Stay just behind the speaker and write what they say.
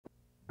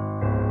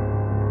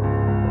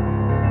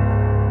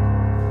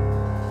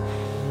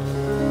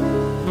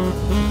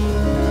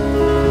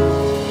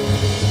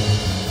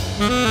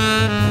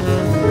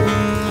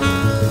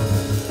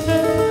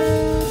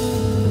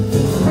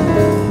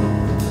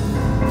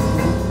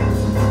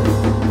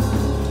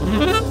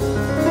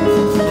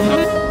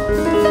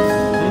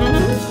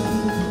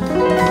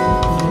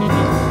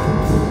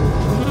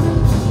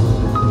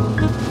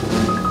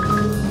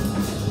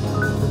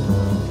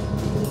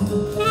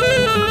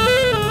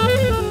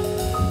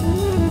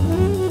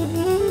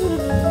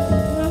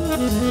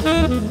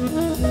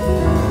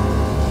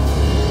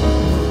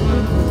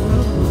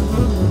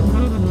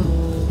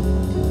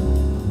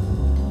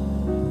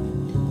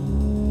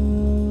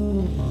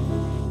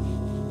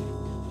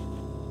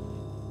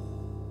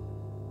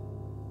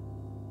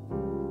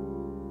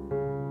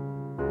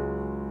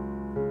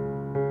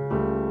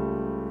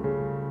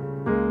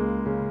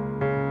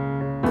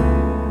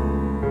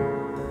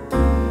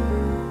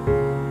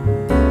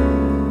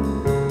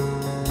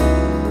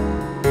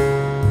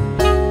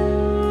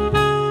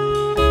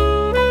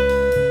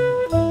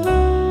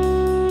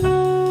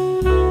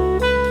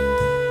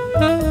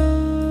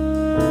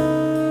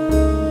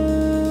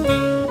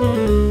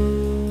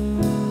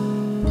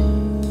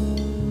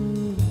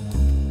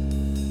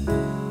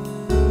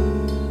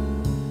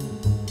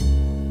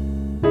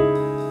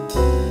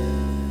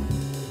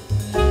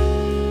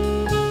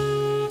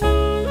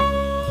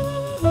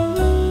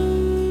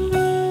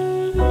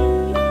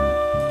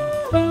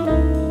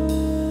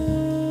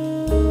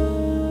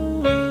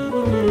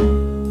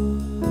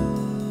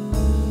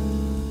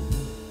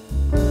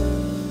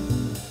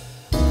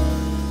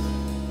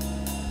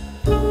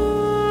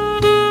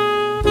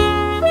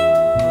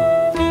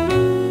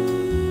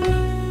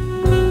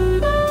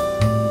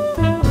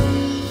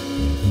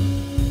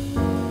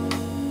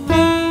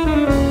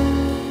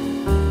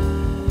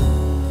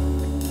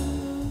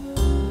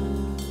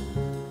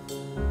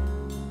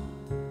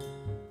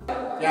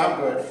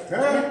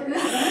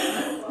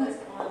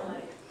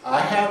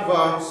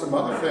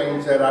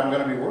things that I'm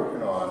going to be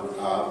working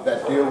on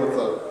that deal with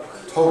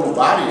the total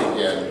body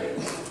again.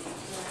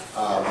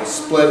 The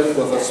split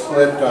with a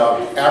split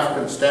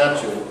African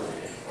statue,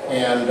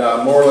 and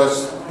more or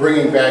less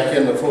bringing back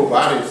in the full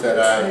bodies that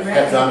I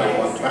had done at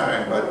one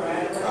time. But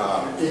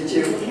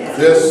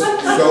this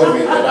showed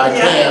me that I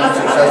can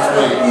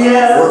successfully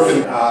work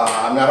in,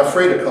 I'm not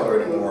afraid of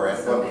color anymore.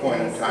 At one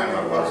point in time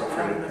I was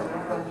afraid of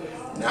color,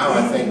 but now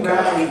I think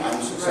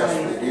I'm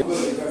successfully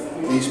dealing.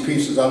 These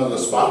pieces under the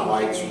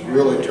spotlights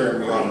really turned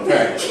me on. In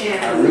fact,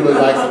 I really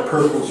like the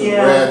purples and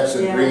reds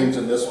and greens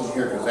in this one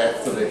here, because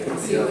after they put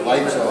the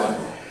lights on,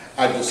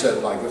 I just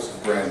said, like, this is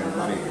brand new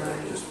money here.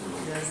 Just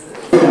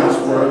doing this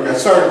work. I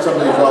started some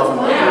of these off in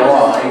my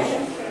garage,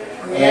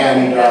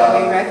 and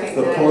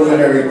the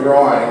preliminary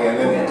drawing, and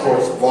then of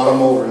course brought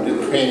them over and did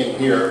the painting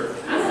here.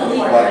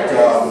 But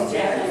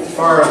as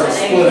far as the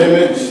split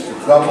image,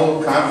 the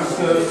double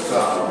consciousness,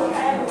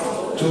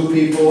 two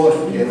people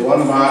in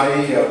one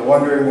body,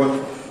 wondering what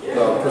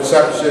the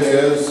perception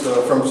is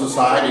from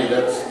society,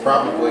 that's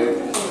probably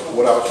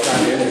what I was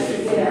trying to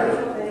indicate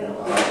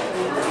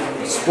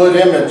here. Split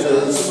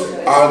images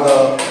are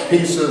the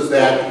pieces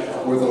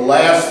that were the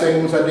last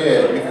things I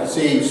did. You can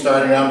see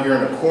starting out here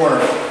in the corner,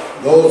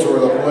 those were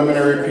the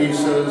preliminary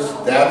pieces.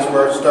 That's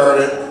where it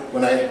started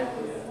when I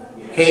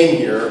came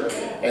here,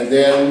 and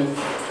then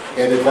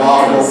it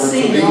evolved over to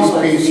these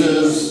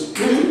pieces,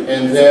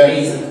 and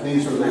then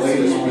these are the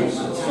latest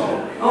pieces.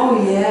 So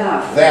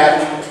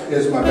that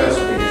is my best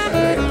piece,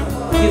 I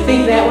think. You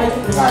think that one?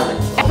 I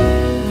think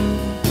so.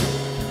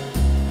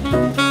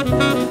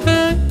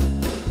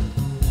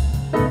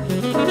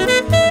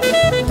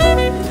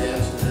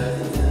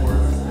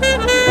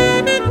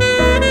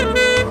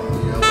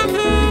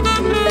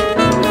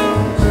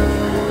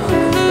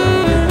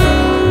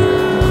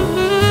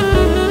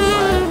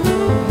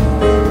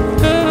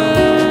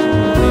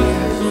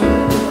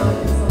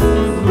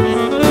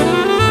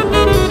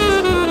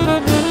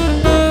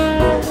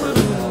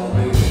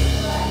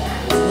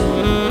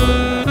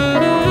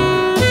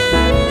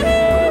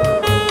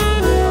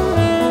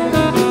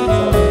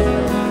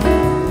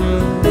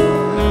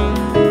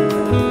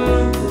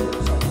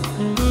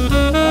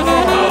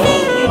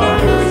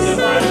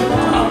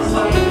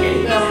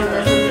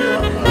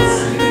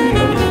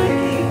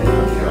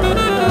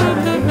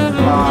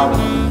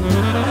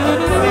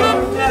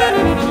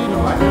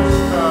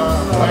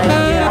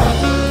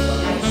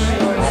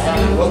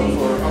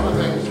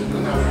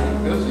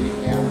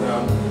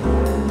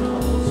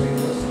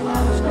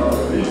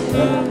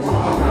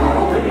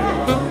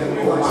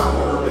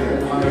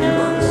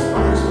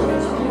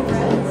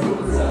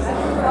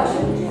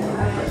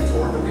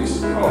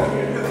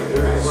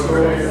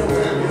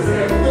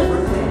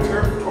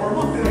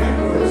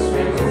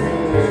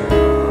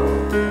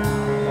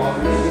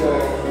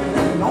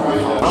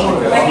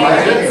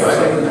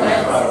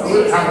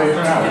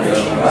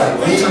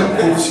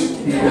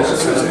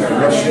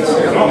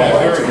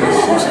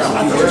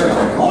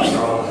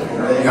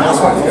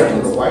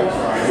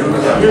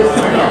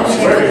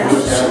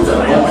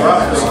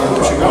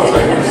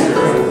 Yeah.